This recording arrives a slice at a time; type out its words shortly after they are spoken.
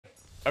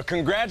A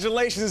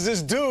congratulations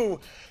is due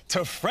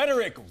to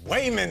Frederick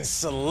Wayman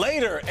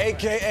Slater,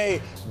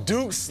 a.k.a.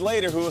 Duke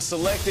Slater, who was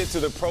selected to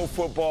the Pro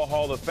Football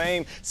Hall of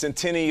Fame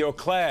Centennial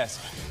class.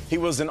 He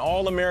was an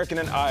All-American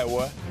in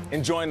Iowa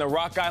and joined the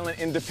Rock Island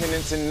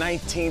Independence in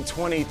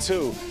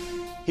 1922.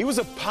 He was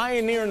a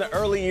pioneer in the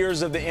early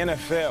years of the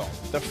NFL,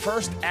 the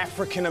first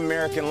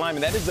African-American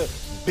lineman. That is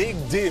a big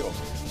deal.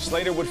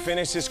 Slater would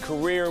finish his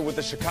career with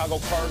the Chicago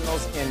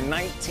Cardinals in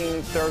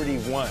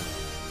 1931.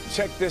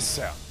 Check this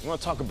out. You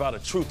want to talk about a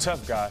true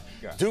tough guy?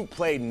 Duke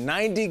played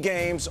 90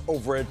 games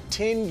over a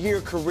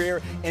 10-year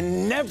career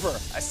and never,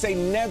 I say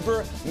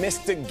never,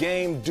 missed a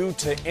game due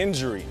to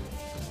injury.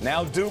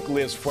 Now Duke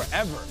lives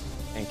forever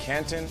in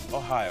Canton,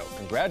 Ohio.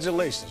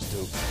 Congratulations,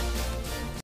 Duke.